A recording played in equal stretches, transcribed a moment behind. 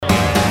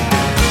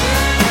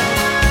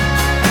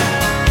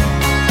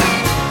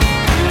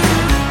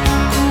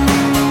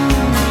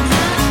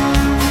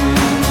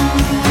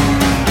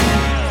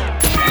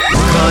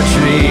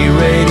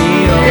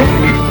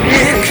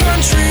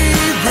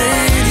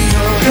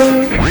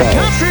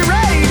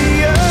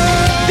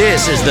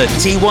This is the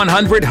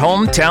T100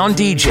 Hometown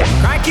DJ.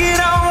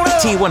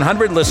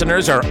 T100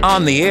 listeners are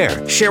on the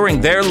air, sharing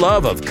their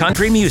love of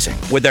country music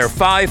with their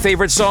 5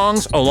 favorite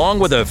songs, along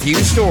with a few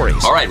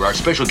stories. All right, our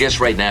special guest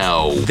right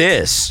now.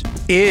 This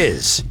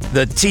is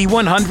the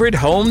T100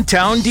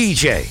 Hometown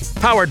DJ,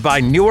 powered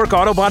by Newark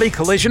Auto Body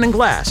Collision and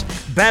Glass,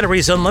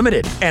 Batteries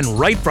Unlimited, and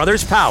Wright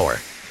Brothers Power.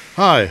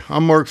 Hi,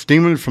 I'm Mark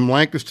Stemen from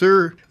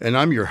Lancaster, and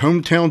I'm your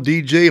hometown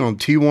DJ on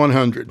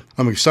T100.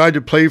 I'm excited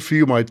to play for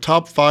you my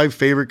top 5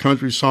 favorite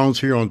country songs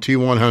here on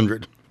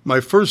T100. My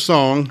first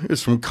song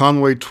is from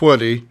Conway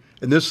Twitty,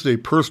 and this is a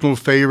personal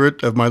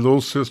favorite of my little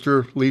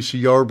sister, Lisa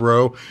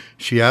Yarbrough.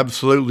 She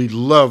absolutely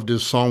loved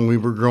this song when we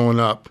were growing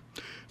up.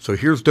 So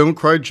here's Don't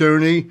Cry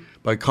Joni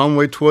by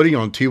Conway Twitty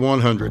on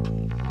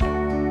T100.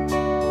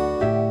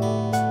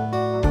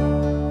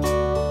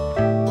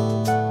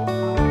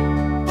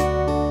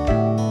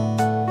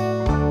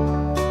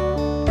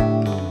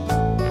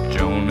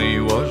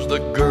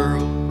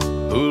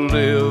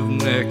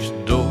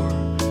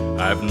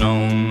 I've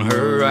known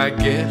her, I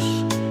guess,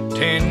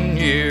 10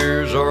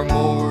 years or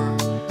more.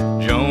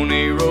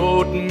 Joni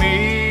wrote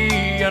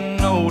me a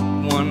note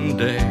one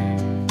day,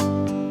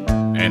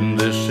 and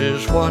this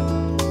is what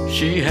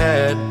she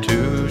had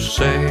to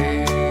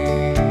say.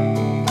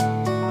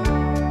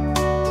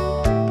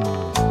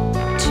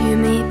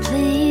 Jimmy,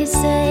 please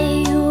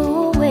say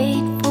you'll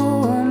wait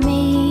for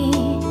me.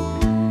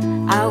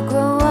 I'll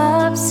grow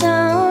up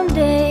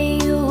someday,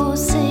 you'll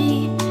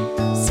see.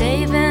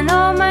 Saving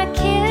all my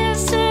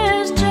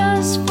kisses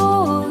just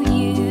for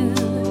you,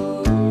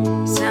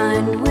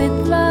 signed with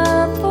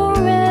love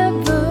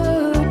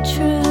forever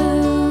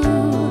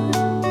true.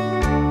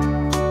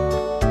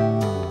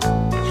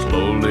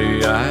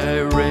 Slowly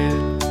I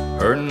read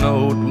her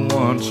note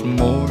once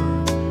more.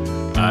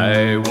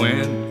 I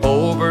went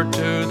over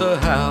to the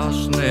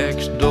house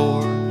next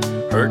door.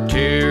 Her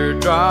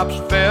teardrops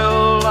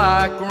fell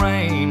like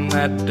rain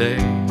that day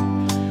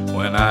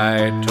when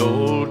I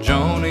told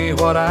Joni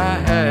what I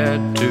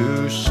had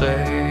to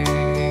say.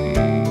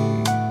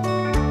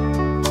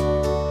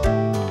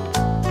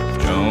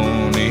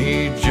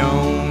 Joni,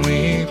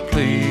 Joni,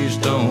 please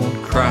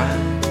don't cry.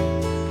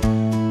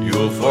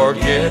 You'll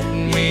forget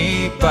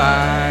me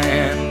by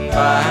and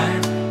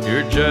by.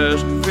 You're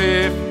just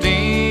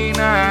 15,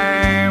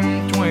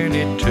 I'm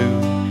 22.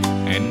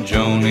 And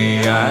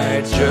Joni,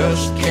 I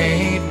just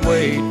can't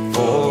wait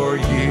for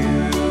you.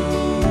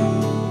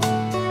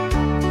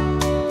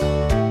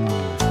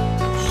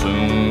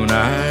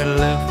 I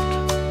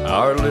left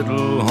our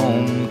little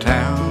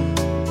hometown,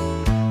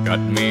 got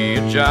me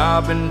a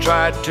job and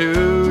tried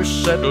to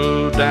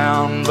settle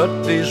down,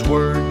 but these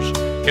words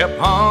kept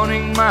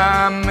haunting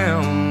my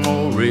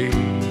memory,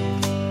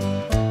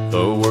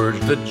 the words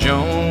that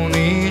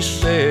Joni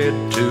said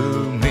to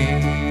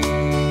me.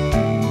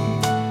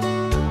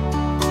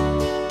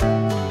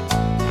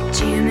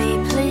 Jimmy,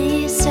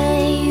 please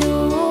say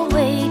you'll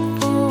wait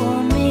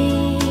for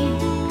me.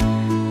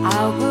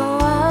 I'll grow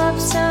up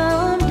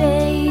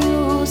someday,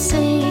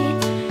 see,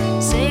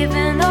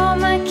 saving all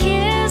my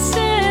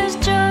kisses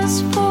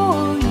just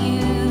for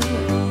you,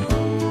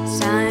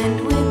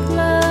 signed with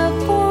love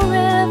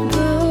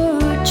forever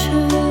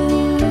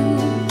true.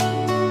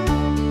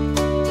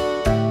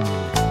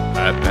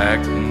 I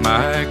packed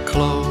my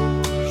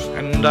clothes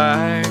and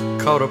I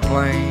caught a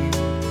plane,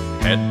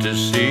 had to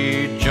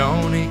see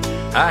Joni.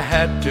 I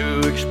had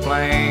to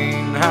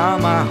explain how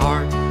my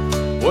heart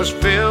was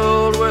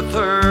filled with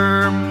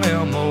her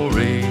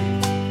memory,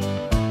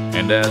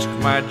 and asked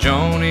my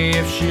Joni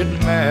if she'd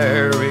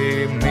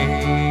marry me.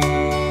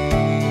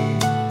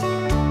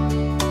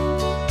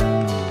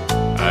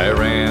 I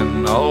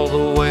ran all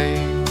the way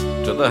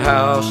to the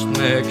house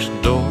next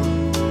door.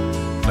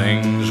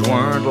 Things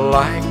weren't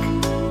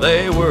like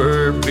they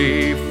were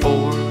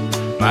before.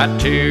 My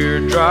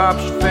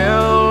teardrops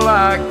fell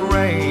like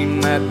rain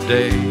that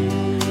day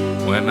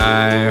when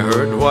I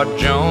heard what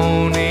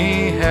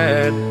Joni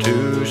had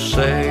to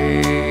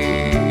say.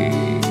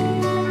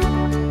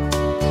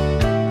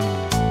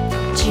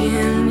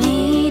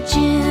 Jimmy,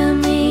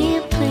 Jimmy,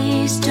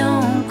 please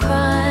don't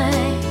cry.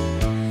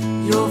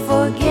 You'll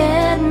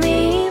forget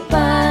me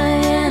by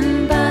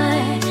and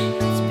by.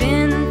 It's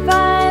been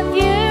 5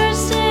 years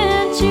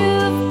since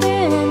you've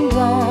been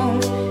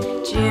gone.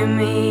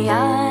 Jimmy,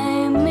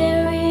 I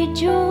married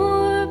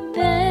your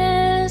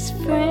best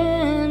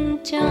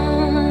friend,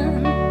 John.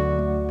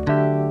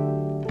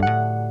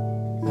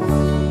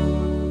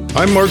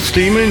 I'm Mark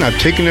Stemen. I've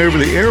taken over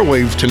the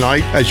airwaves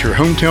tonight as your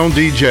hometown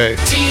DJ.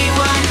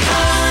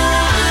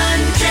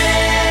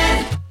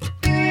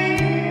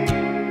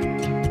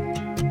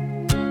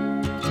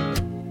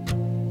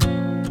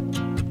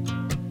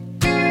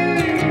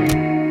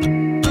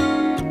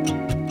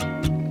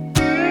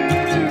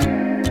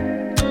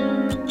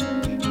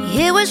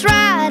 It was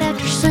right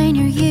after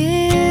senior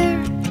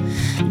year,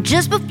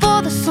 just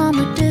before the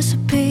summer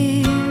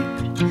disappeared.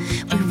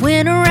 We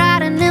went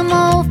riding them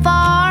old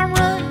farm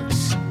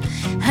ruts,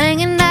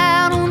 hanging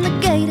out on the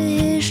gate of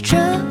his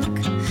truck.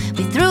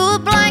 We threw a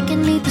blanket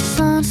 'neath the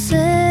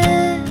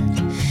sunset,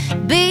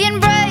 being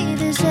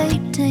brave as they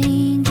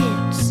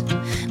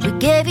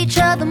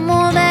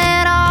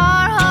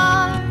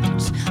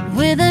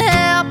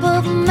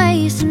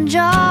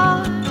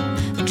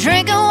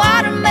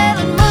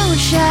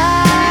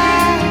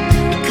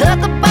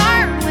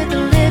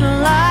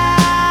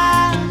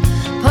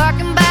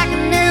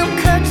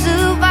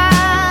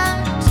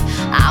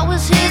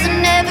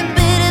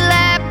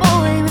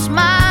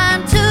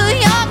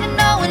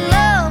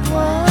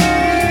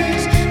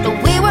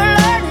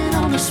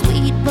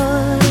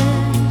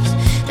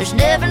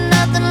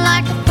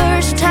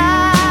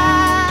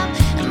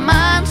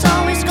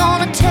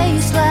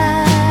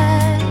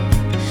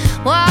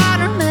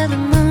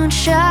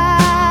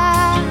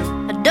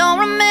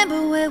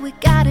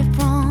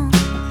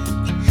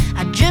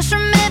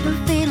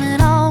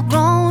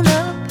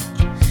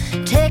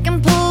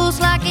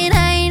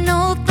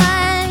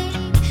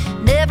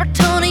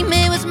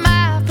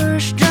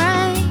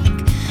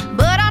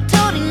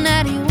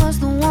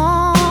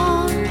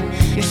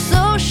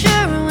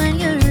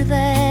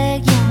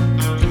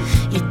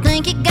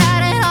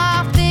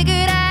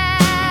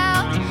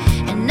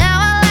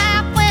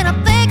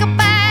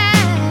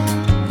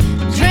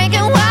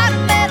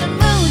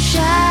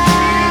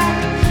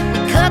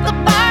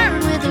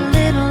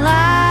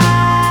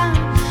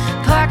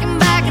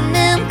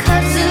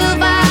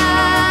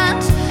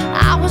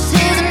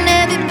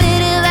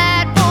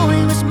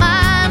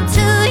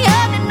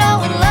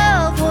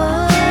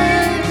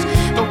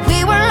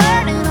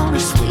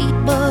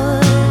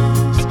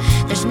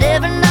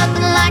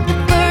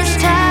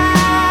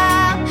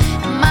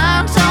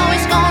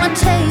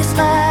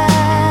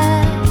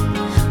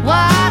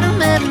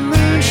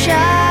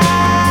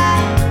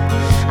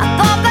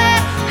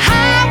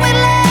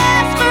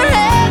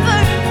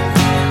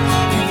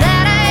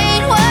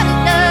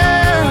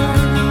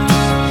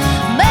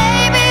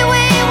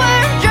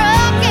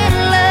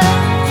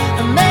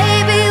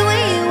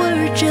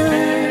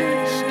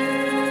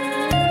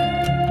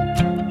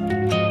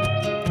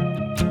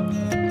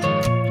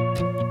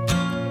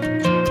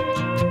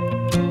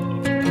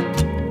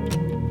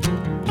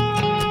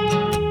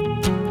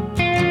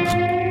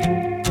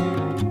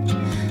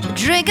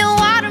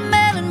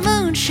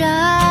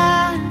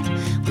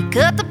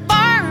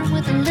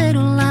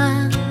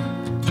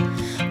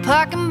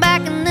parking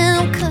back in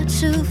them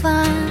kudzu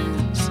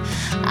vines.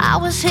 I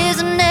was his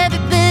and every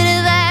bit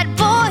of that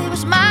boy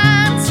was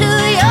mine. Too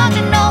young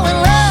to know what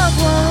love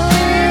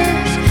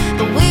was,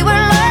 but we were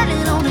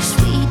learning on a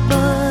sweet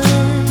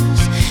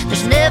buzz.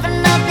 There's never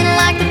nothing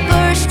like the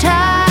first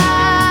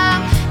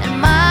time,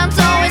 and mine's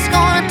always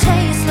gonna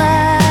taste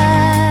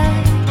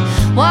like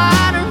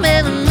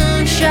watermelon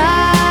moonshine,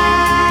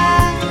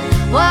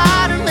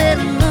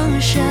 watermelon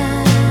moonshine.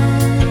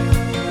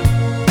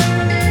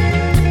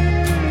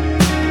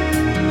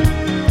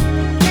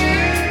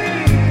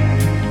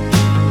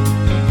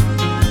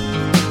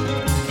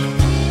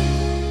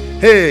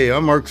 Hey,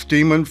 I'm Mark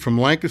Stemen from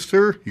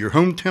Lancaster, your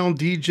hometown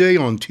DJ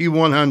on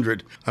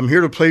T100. I'm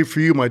here to play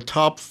for you my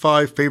top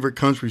 5 favorite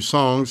country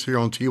songs here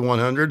on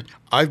T100.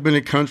 I've been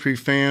a country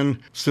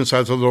fan since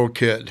I was a little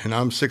kid, and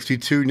I'm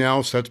 62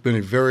 now, so that's been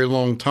a very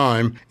long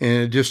time,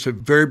 and just a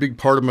very big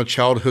part of my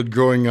childhood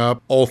growing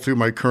up, all through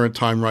my current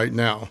time right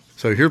now.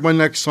 So here's my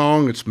next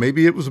song. It's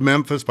Maybe It Was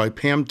Memphis by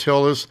Pam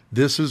Tillis.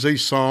 This is a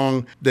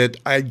song that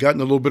I had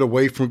gotten a little bit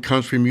away from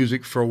country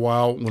music for a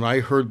while. When I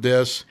heard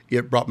this,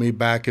 it brought me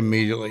back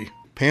immediately.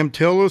 Pam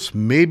Tillis,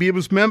 Maybe It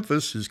Was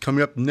Memphis, is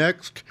coming up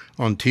next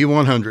on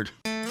T100.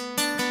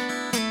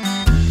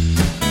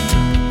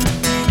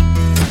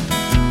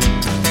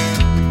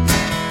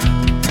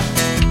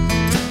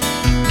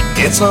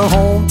 It's a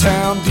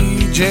hometown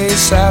DJ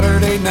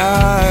Saturday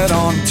night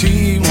on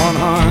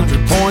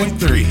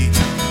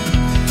T100.3.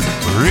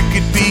 Or it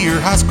could be your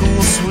high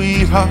school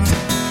sweetheart,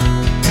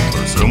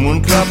 or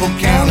someone couple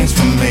counties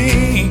from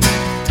me.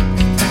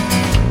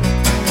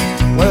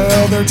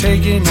 Well, they're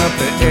taking up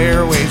the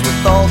airwaves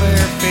with all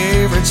their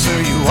favorites, so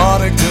you ought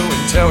to go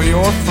and tell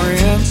your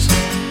friends.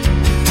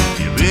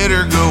 You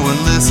better go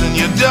and listen,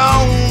 you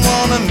don't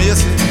want to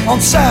miss it. On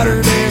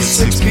Saturday at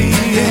 6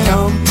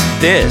 p.m.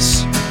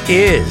 This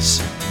is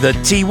the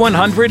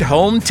T100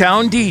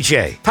 Hometown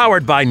DJ,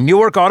 powered by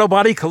Newark Auto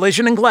Body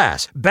Collision and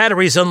Glass,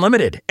 Batteries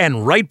Unlimited,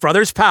 and Wright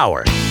Brothers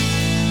Power.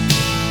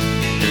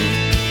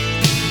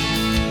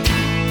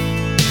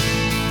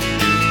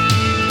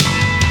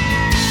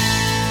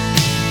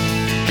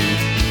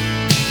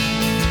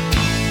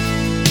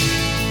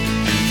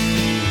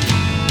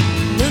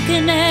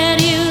 Looking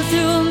at you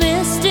through a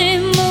misty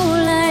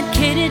moonlight,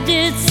 Katie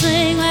did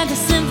sing like a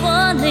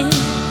symphony.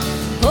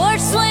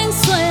 Porch swing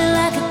sway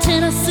like a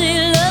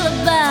Tennessee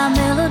lullaby,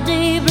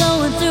 melody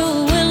blowing through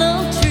a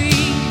willow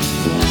tree.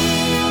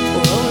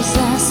 What was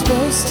I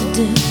supposed to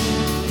do,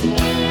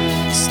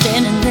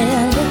 standing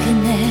there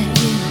looking at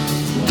you,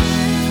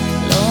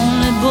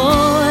 lonely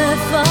boy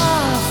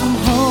far from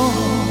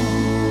home?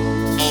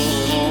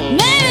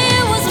 Maybe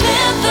it was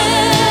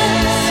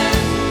Memphis,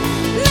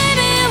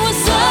 maybe it was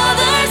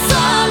southern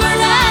summer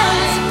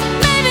nights,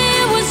 maybe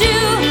it was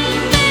you,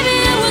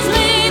 maybe it was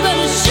me, but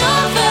it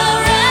sure felt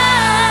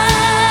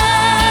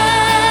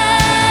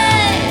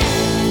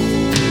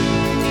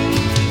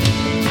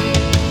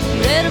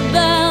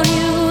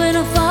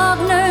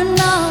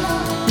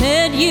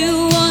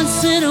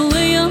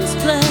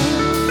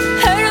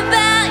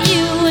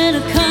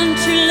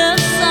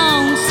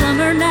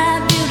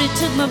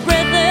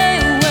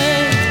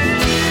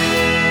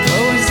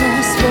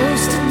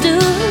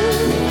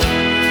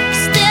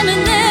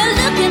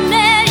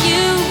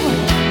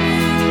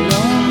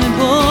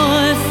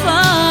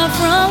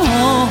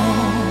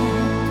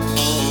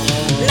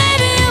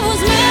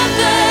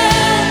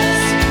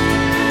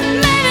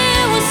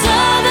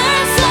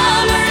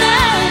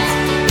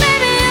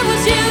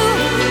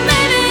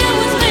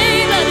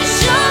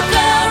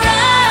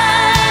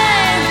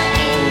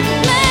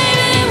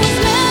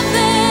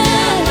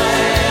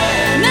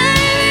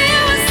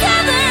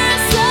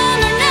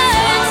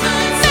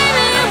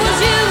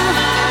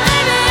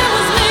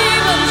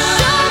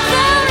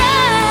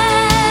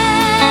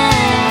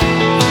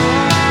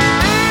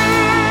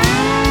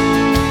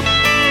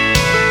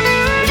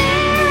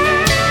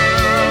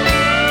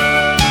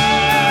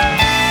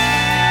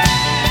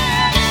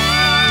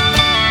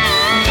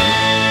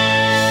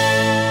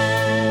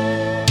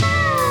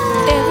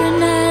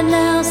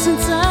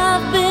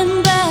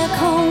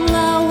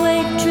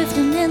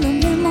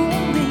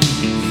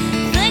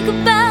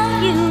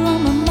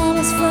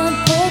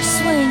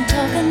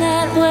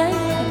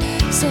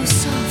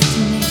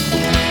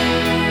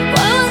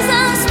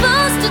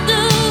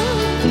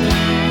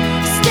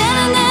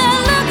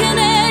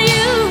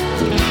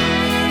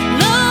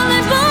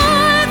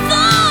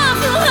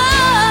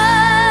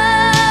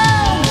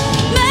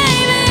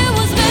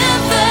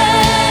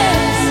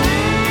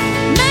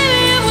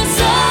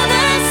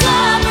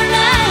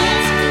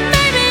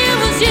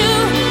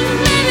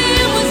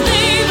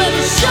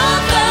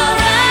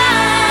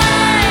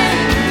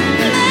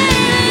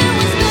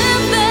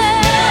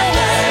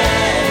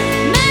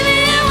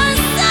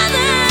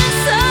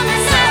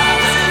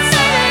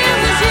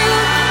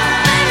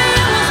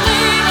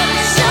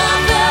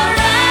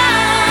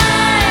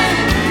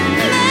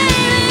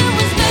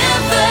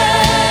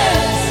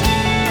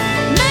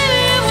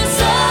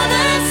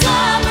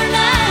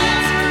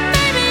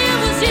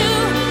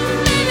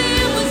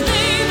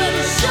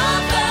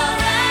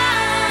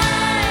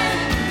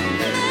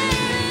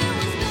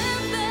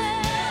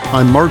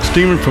I'm Mark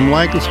Stemen from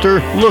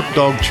Lancaster. Look,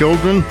 dog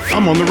children,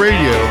 I'm on the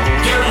radio.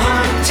 Your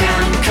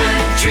hometown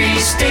country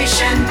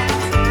station,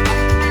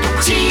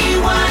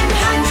 T100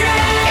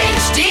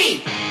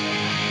 HD.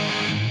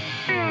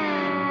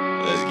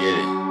 Let's get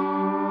it.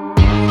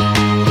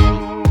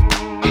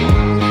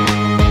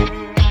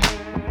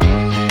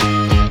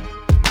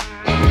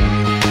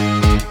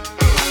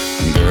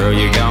 Girl,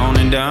 you gone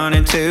and done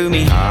it to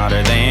me,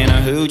 hotter than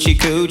a hoochie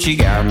coochie.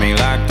 Got me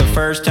like the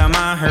first time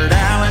I heard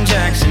Alan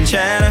Jackson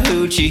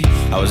Chattahoochee.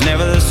 I was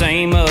never the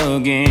same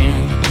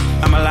again.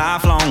 I'm a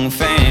lifelong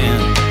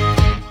fan.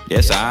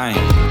 Yes, I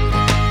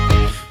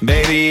am.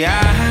 Baby,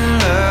 I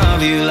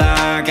love you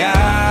like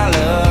I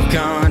love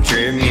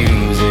country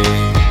music.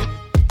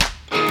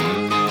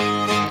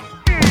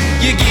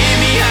 You give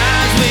me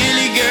highs,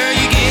 Willie, girl,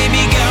 you give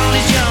me gone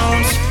as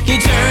Jones. You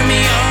turn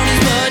me on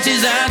as much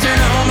as I turn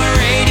on my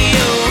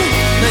radio.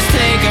 Let's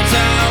take our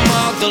time,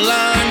 walk the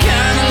line,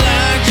 kinda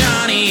like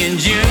Johnny and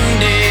June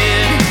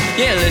did.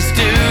 Yeah, let's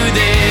do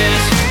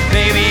this.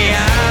 Baby,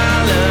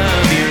 I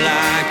love you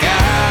like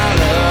I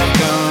love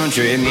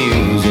country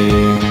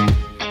music.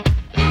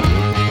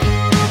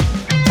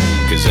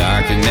 Cause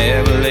I could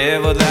never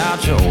live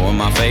without you, or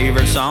my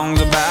favorite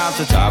songs about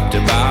the top to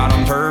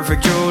bottom,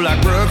 perfect. You're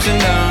like Brooks and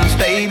Dunn's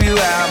debut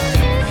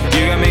album.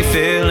 You got me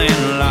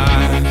feeling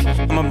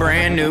like I'm a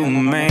brand new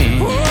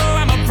man. Oh,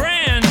 I'm a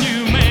brand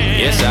new man.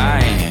 Yes, I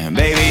am.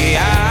 Baby,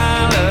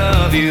 I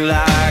love you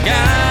like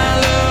I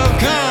love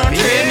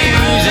country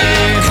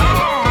music.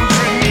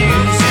 Country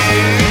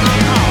music.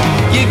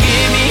 You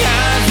give me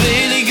highs,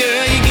 Willie,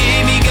 girl, you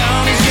give me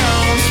gone as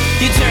Jones.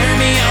 You turn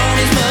me on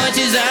as much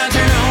as I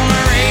turn on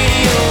my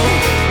radio.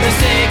 Let's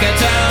take our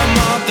time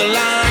off the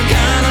line,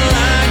 kinda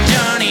like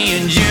Johnny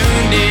and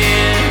June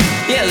did.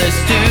 Yeah, let's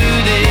do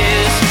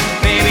this.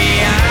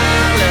 Baby, I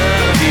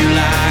love you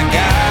like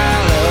I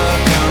love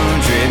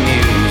country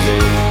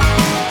music.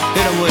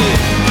 Hit 'em with it.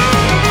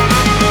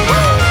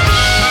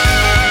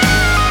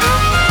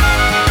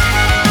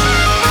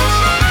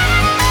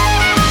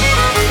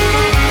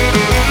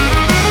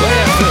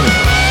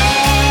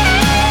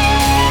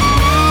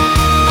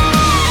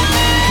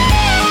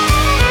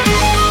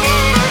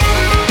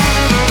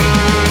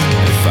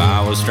 If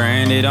I was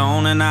stranded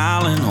on an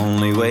island,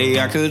 only way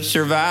I could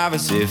survive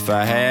is if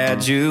I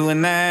had you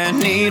and that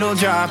needle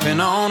dropping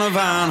on a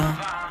vinyl.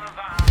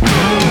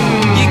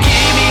 You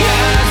give me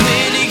highs,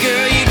 Willie,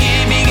 girl, you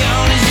give me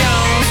gone as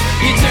Jones.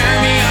 You turn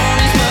me on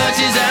as much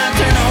as I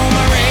turn on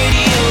my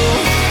radio.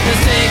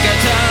 Let's take our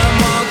time,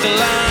 walk the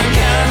line,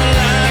 kinda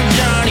like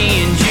Johnny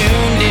and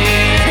June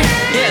did.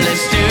 Yeah,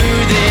 let's do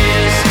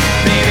this.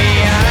 Baby,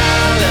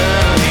 I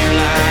love you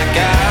like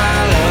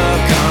I love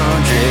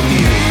country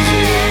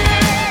music.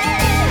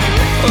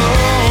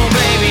 Oh,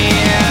 baby,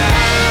 I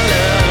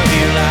love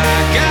you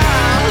like I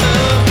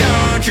love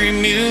country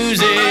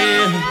music.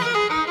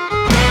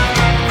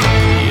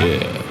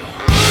 Yeah,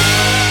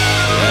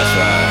 that's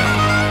right.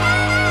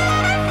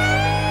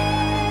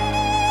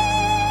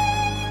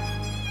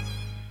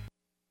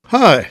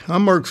 Hi,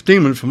 I'm Mark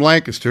Stemen from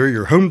Lancaster,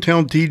 your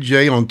hometown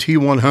DJ on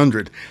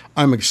T100.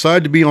 I'm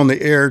excited to be on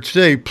the air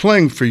today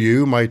playing for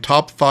you my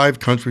top 5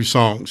 country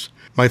songs.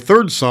 My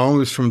third song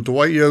is from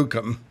Dwight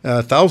Yoakam.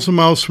 1,000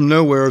 Miles from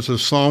Nowhere is a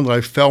song that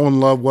I fell in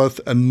love with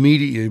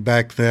immediately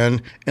back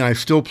then, and I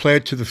still play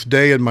it to this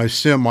day in my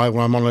semi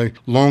when I'm on a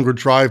longer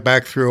drive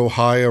back through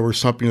Ohio or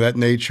something of that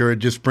nature. It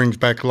just brings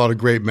back a lot of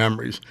great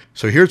memories.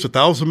 So here's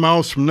 1,000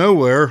 Miles from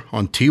Nowhere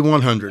on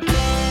T100.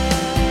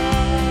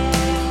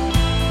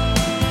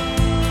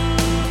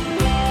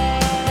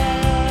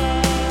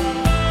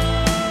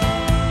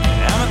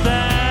 I'm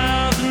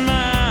 1,000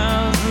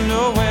 miles from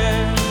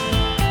nowhere.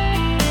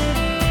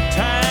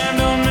 Time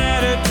don't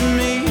matter to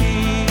me,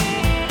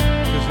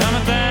 'cause I'm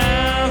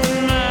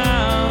 1,000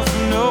 miles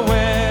from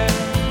nowhere,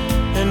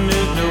 and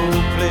there's no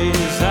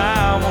place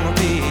I wanna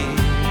be.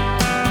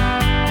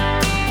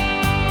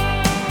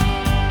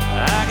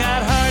 I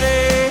got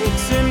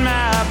heartaches in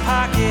my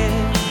pocket,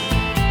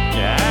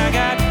 yeah,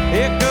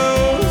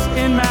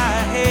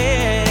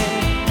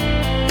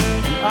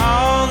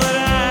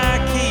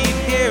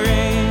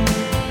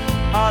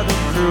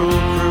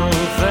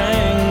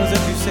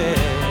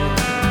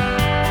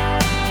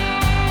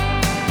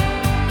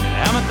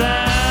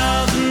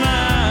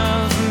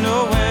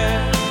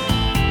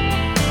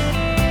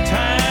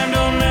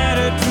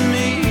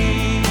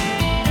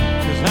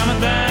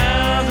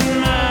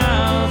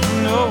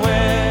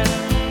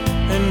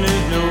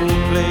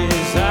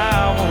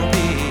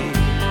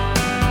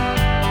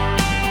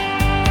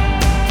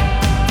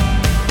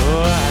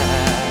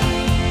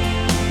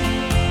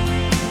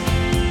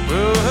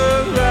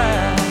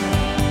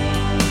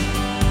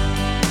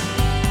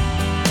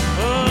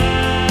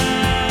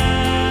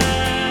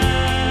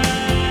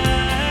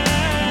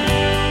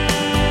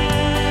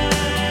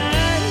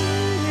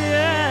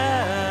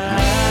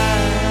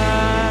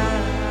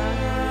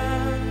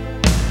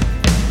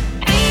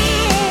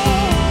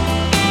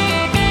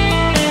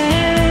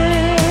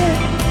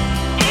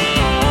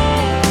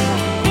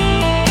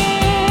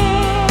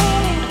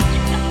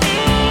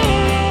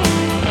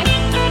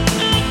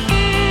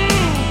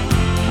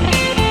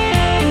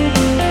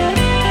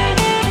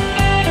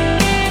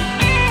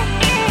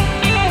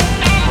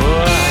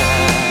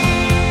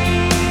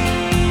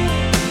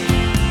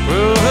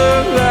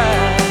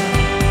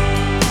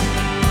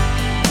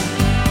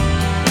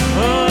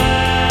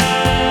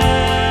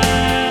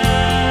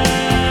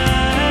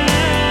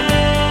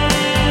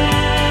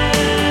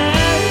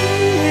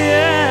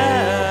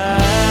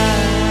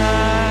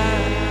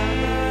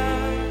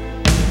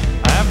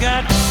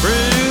 got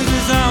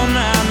bruises on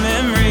my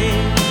memory.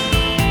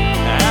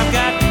 I've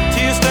got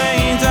tear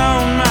stains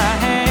on my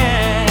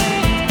hands.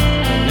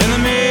 And in the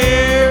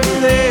mirror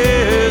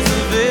there's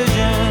a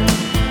vision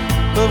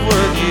of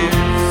what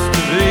used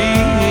to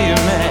be a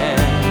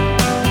man.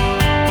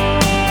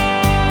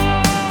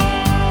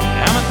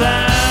 I'm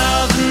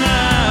 1,000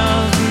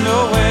 miles from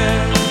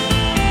nowhere.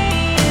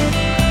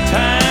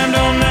 Time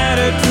don't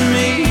matter to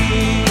me.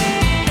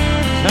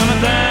 I'm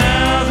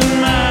 1,000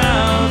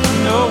 miles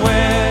from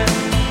nowhere,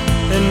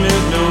 and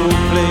there's no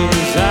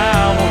place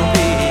I wanna be.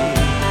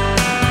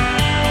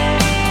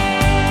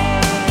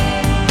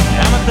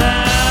 I'm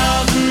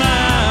 1,000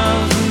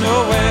 miles from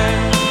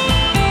nowhere.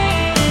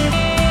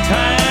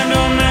 Time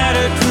don't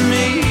matter to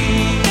me.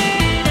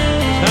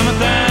 I'm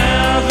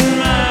 1,000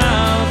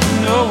 miles from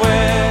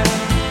nowhere,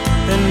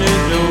 and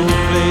there's no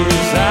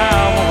place I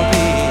wanna be.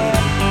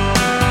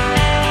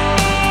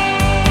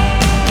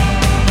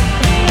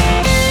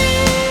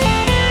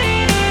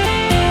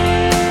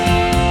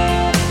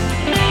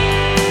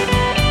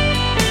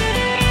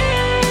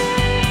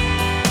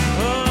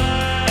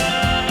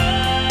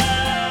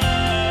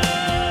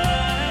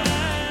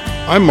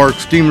 I'm Mark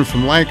Stemen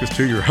from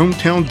Lancaster, your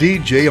hometown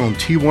DJ on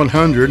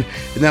T100,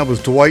 and that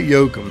was Dwight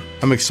Yoakam.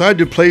 I'm excited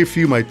to play for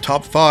you my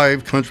top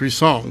 5 country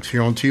songs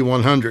here on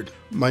T100.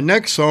 My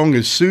next song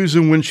is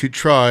Susan When She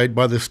Tried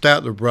by the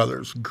Statler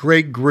Brothers.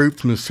 Great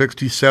group from the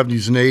 60s,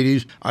 70s, and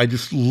 80s. I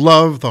just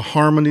love the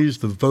harmonies,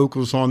 the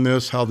vocals on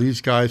this, how these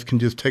guys can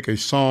just take a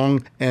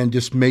song and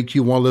just make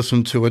you want to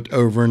listen to it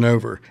over and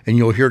over. And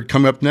you'll hear it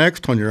come up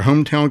next on your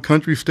hometown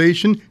country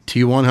station,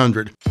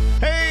 T100.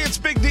 Hey, it's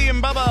Big D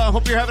and Bubba.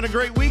 Hope you're having a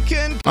great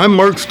weekend. I'm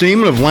Mark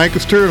Stemen of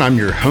Lancaster, and I'm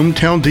your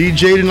hometown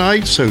DJ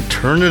tonight, so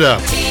turn it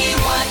up.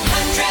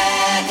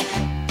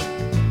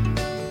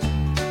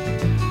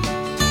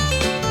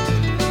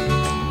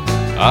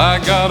 I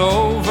got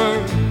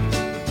over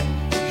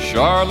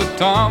Charlotte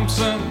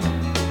Thompson,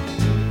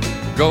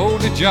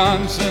 Goldie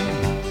Johnson,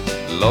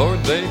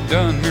 Lord, they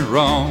done me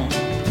wrong.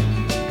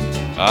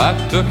 I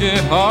took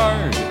it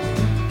hard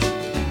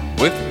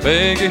with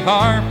Peggy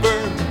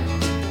Harper.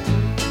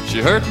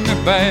 She hurt me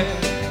bad,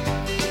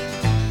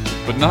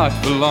 but not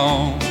for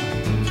long.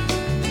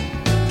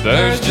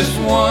 There's just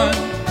one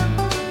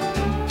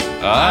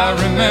I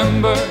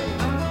remember,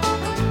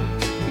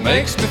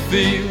 makes me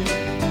feel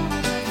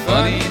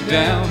funny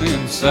down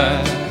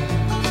inside.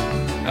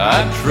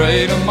 I'd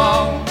trade them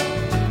all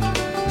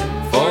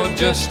for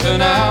just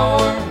an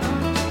hour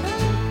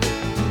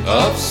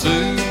of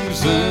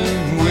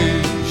Susan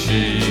when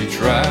she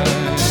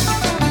tried.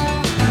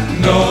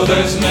 No,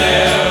 there's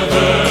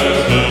never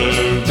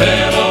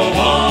been a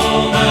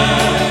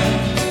woman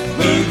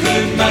who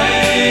could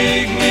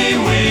make me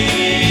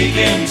weak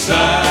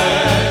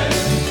inside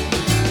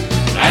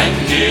and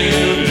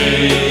give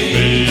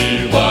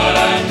me what I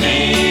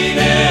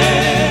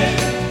needed,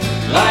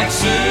 like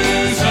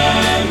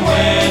Susan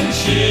when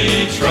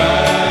she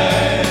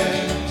tried.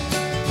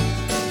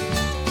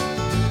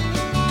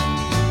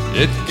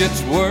 It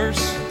gets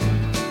worse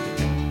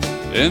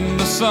in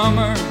the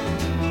summer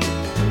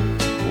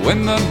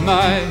when the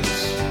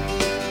nights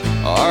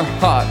are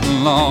hot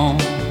and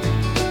long,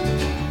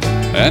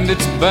 and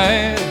it's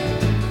bad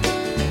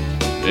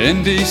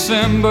in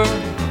December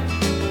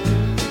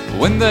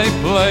when they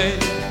play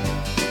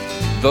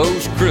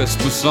those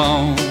Christmas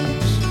songs.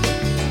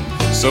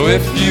 So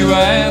if you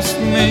ask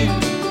me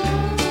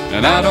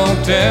and I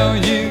don't tell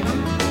you,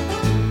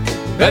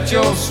 bet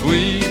your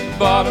sweet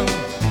bottom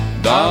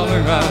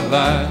dollar I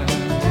lie,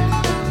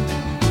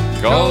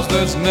 'cause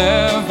there's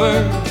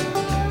never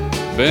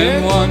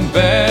been one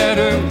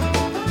better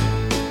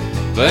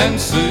than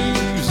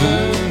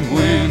Susan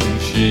when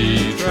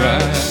she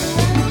tried.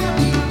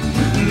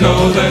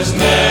 No, there's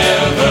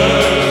never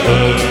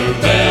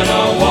been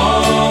a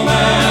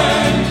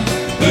woman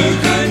who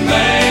could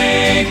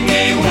make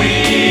me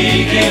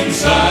weak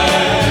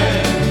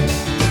inside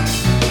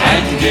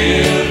and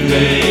give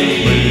me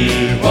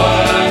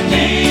what I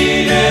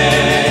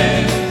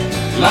needed,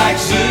 like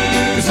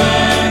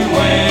Susan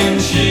when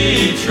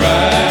she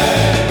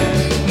tried.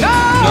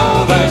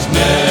 No, there's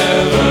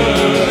never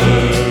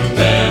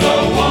been a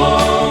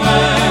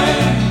woman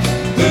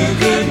who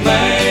could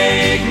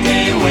make me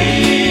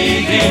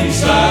weak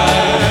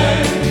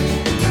inside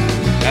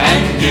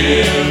and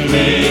give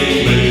me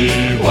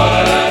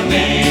what I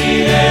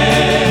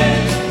needed,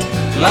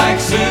 like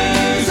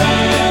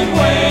Susan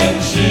when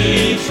she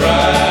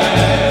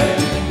tried.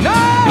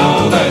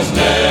 No, there's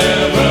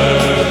never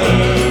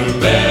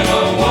been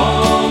a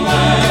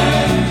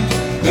woman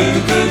who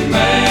could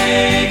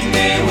make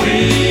me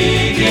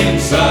weak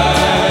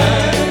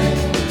inside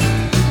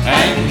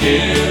and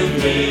give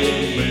me.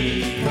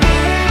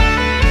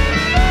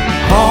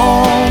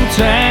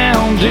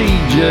 Hometown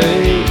DJ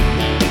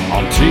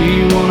on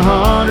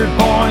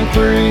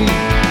T100.3.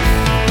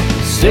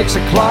 6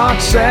 o'clock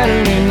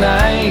Saturday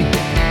night.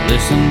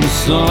 Listen to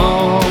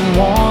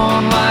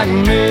someone like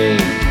me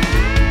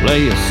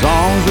play a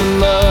songs we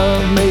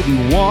love, maybe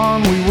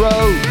one we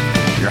wrote.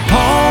 Your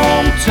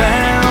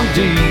hometown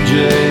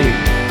DJ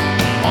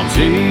on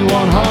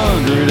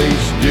T100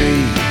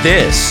 HD.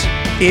 This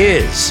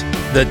is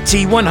the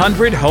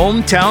T100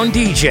 Hometown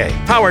DJ,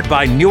 powered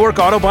by Newark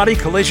Auto Body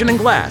Collision and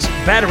Glass,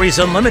 Batteries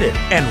Unlimited,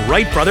 and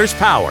Wright Brothers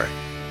Power.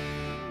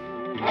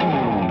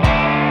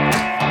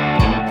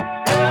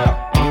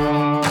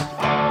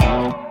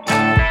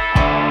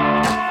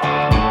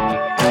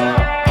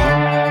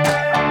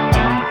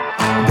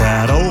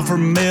 That old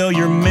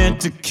familiar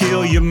meant to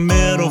kill your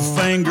middle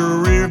finger,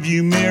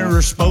 rearview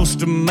mirror, supposed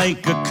to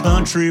make a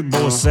country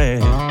boy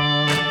sad.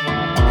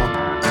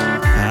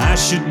 I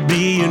should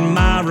be in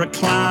my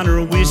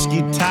recliner,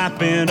 whiskey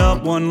typing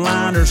up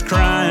one-liners,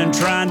 crying,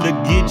 trying to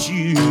get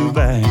you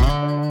back.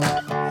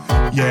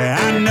 Yeah,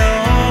 I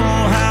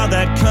know how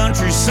that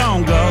country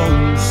song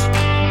goes.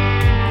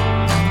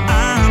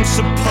 I'm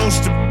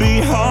supposed to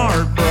be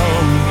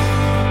heartbroken,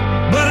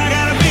 but I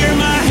got a beer in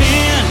my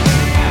hand,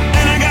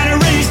 and I got it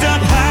raised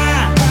up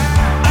high.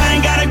 I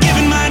ain't got a give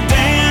in my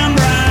damn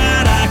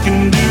right. I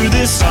can do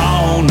this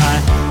all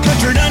night.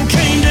 Country done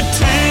came to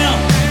town.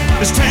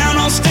 This town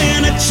don't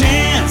stand a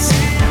chance.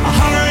 I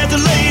holler at the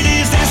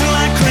ladies dancing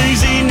like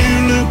crazy.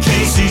 New Luke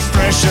Casey's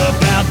fresh up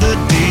out the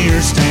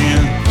deer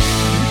stand.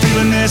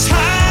 Feeling this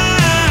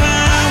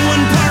high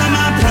wasn't part of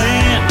my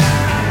plan.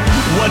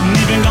 Wasn't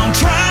even gonna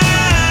try,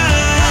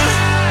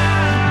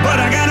 but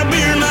I got a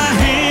beer in my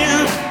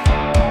hand.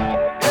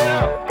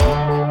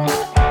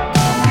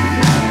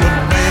 The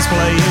band's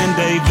playing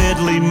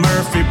David Lee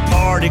Murphy.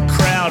 Party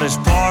crowd is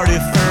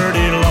party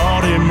 30.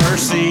 Lordy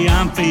mercy,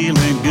 I'm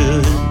feeling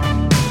good.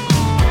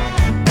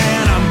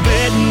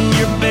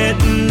 You're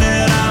betting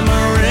that I'm a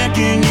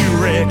wrecking, you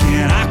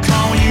reckon I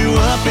call you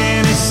up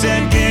any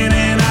second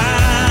and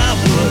I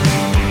would.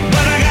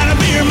 But I got a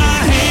beer in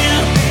my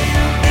hand,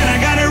 and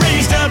I got it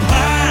raised up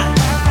high.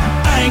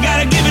 I ain't got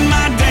a give in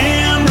my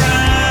damn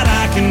right.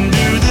 I can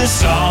do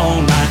this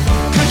all night.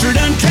 Country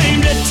done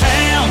came to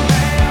town.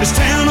 This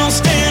town don't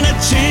stand a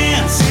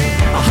chance.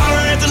 I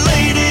holler at the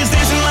ladies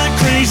dancing like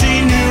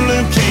crazy. New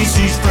Luke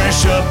Casey's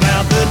fresh up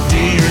out the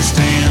deer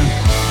stand.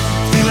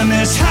 Feeling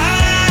this high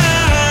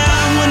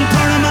wasn't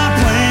part of my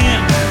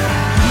plan.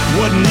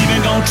 Wasn't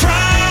even gonna try,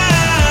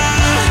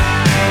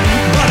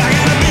 but I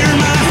got a beer in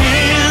my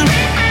hand.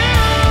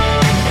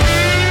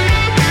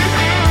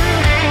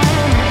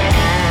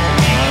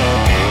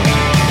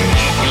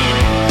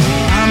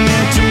 I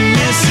meant to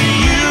miss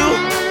you.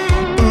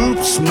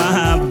 Oops,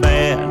 my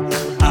bad.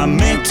 I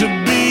meant to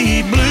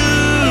be blue,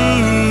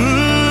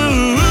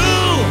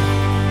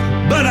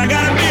 but I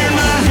got a beer in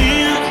my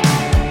hand,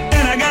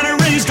 and I got it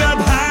raised up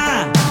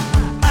high.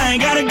 I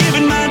ain't got a give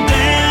in my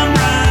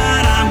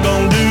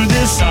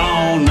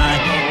all night.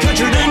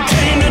 Country done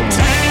came to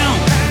town.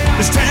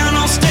 This town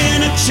don't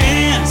stand a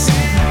chance.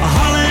 I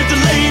holler at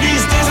the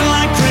ladies dancing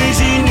like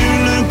crazy. New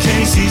Luke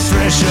Casey's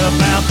fresh up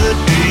out the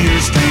deer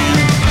stand.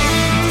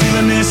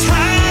 Feeling this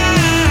high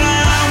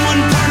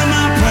wasn't part of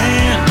my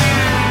plan.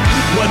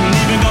 Wasn't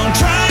even gonna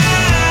try,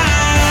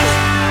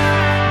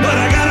 but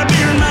I got a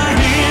beer in my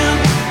hand.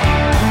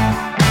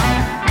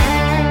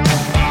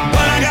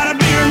 But I got a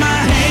beer in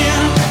my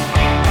hand.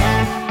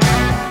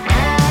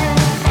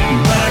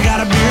 But I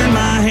got a beer in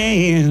my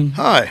hand.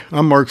 Hi,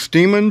 I'm Mark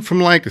Stemen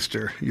from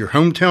Lancaster, your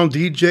hometown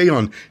DJ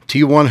on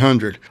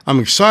T100. I'm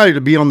excited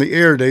to be on the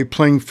air today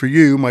playing for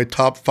you my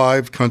top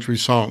 5 country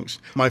songs.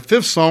 My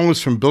 5th song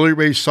is from Billy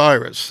Ray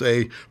Cyrus,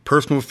 a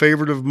personal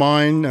favorite of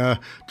mine.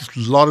 Just a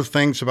lot of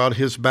things about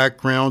his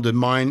background and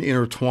mine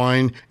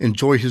intertwine.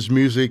 Enjoy his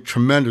music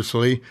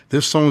tremendously.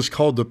 This song is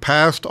called The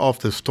Past off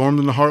the Stormed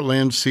in the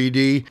Heartland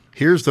CD.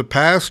 Here's The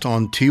Past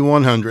on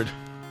T100.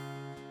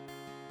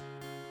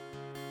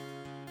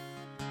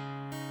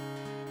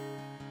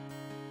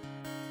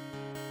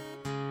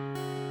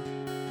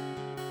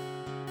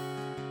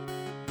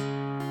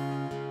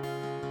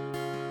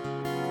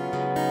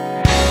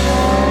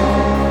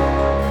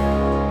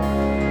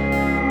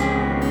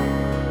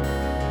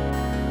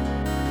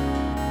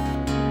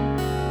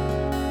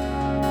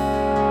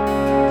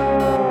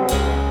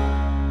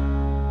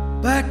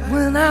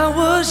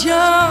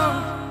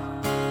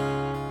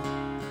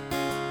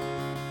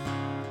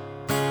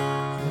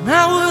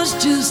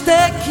 Just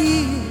that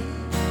kid,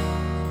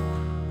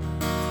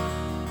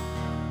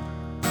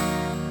 the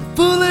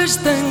foolish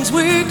things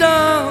we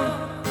done,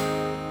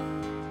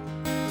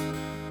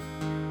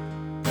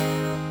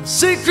 the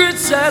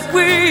secrets that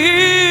we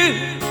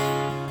hid,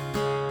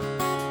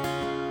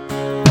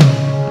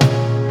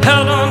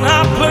 held on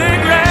our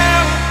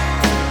playground,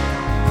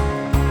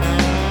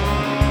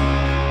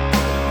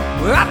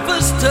 where I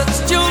first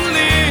touched your lips,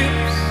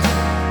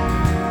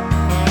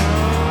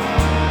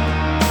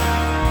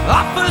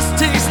 our first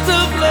taste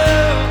of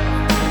love,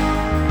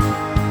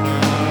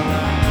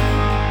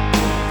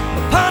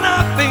 upon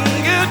our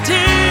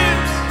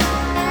fingertips.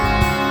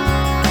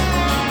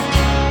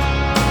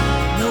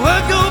 Now I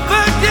go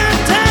back in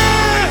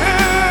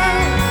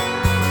time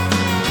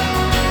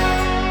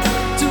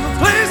to a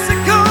place they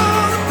call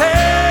the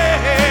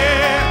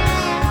past.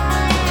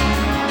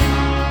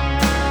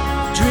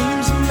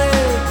 Dreams of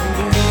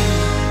never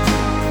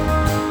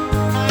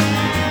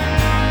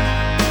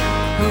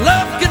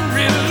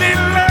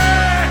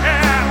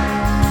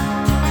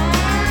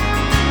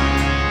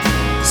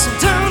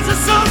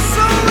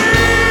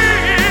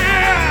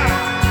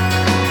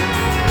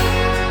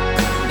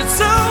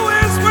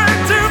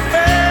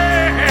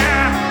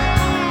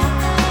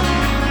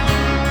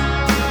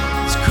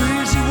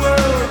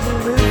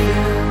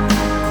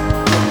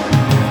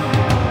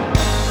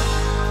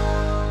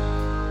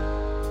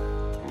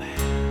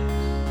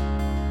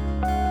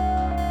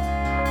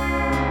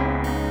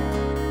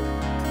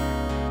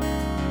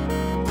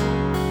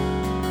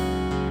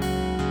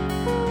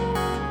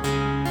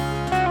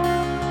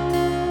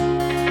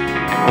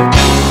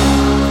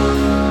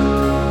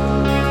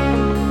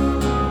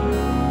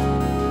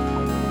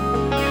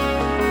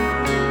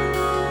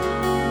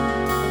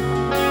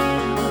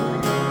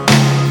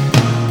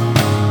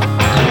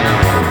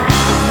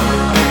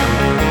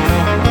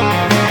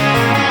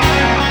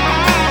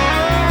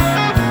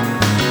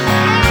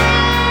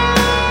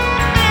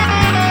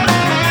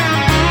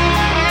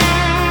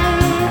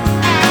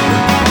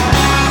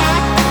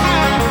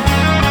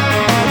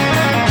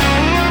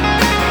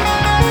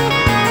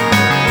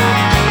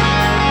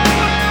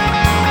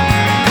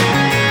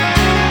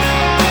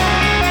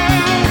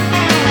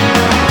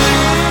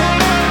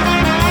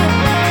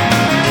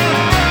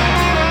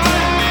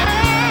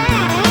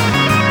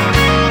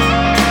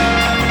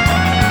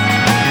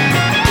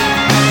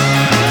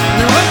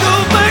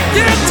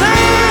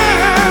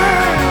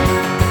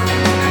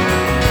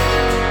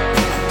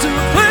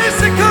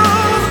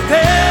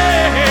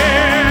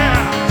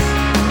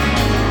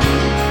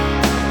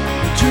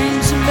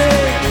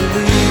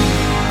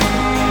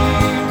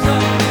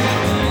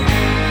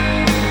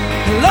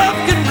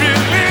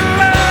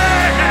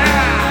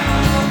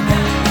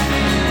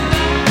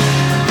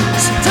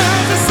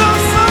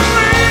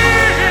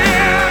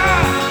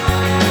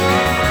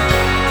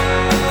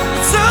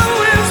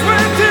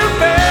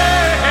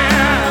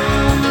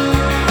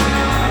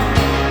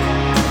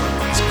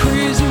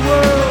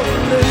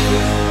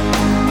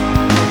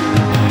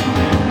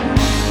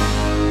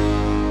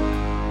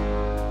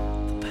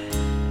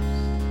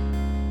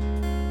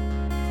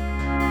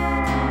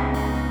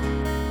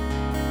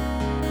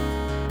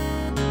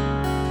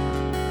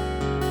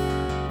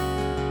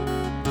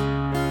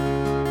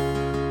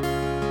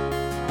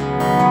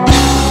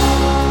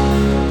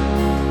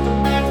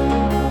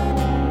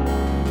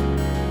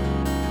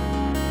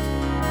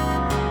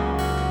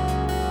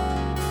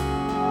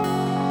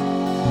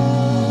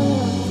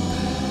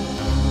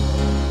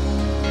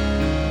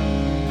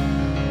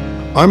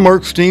I'm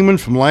Mark Stemen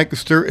from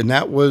Lancaster, and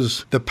that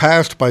was The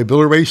Past by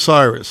Billy Ray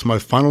Cyrus. My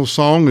final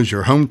song is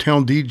your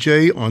hometown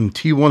DJ on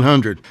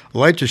T100. I'd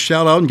like to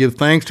shout out and give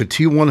thanks to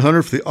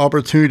T100 for the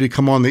opportunity to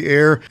come on the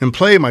air and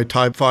play my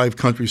top 5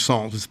 country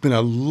songs. It's been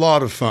a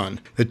lot of fun.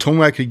 They told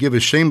me I could give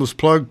a shameless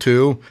plug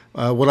too.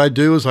 What I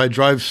do is I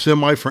drive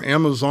semi for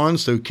Amazon,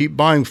 so keep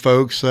buying,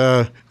 folks,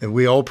 and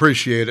we all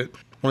appreciate it.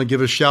 I want to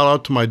give a shout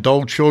out to my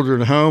dog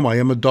children at home. I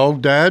am a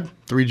dog dad,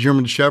 3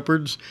 German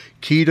Shepherds,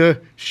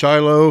 Keita,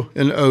 Shiloh,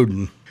 and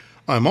Odin.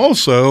 I'm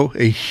also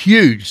a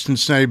huge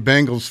Cincinnati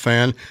Bengals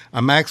fan.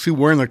 I'm actually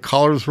wearing the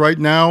collars right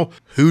now.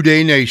 Who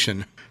Dey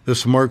Nation. This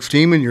is Mark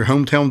Stemen, your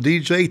hometown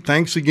DJ.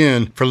 Thanks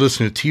again for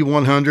listening to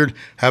T100.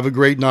 Have a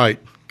great night.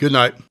 Good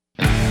night.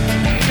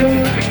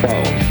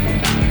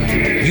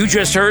 You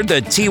just heard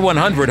the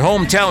T100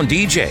 Hometown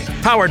DJ,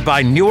 powered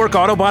by Newark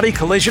Auto Body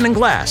Collision and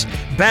Glass,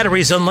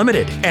 Batteries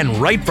Unlimited, and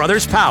Wright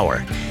Brothers Power.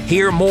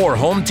 Hear more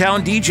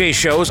Hometown DJ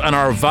shows on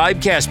our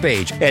Vibecast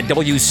page at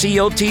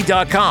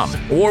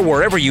WCOT.com or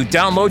wherever you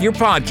download your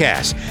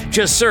podcasts.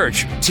 Just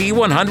search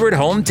T100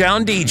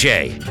 Hometown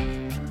DJ.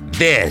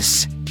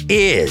 This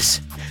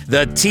is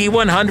the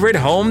T100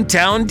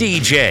 Hometown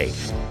DJ.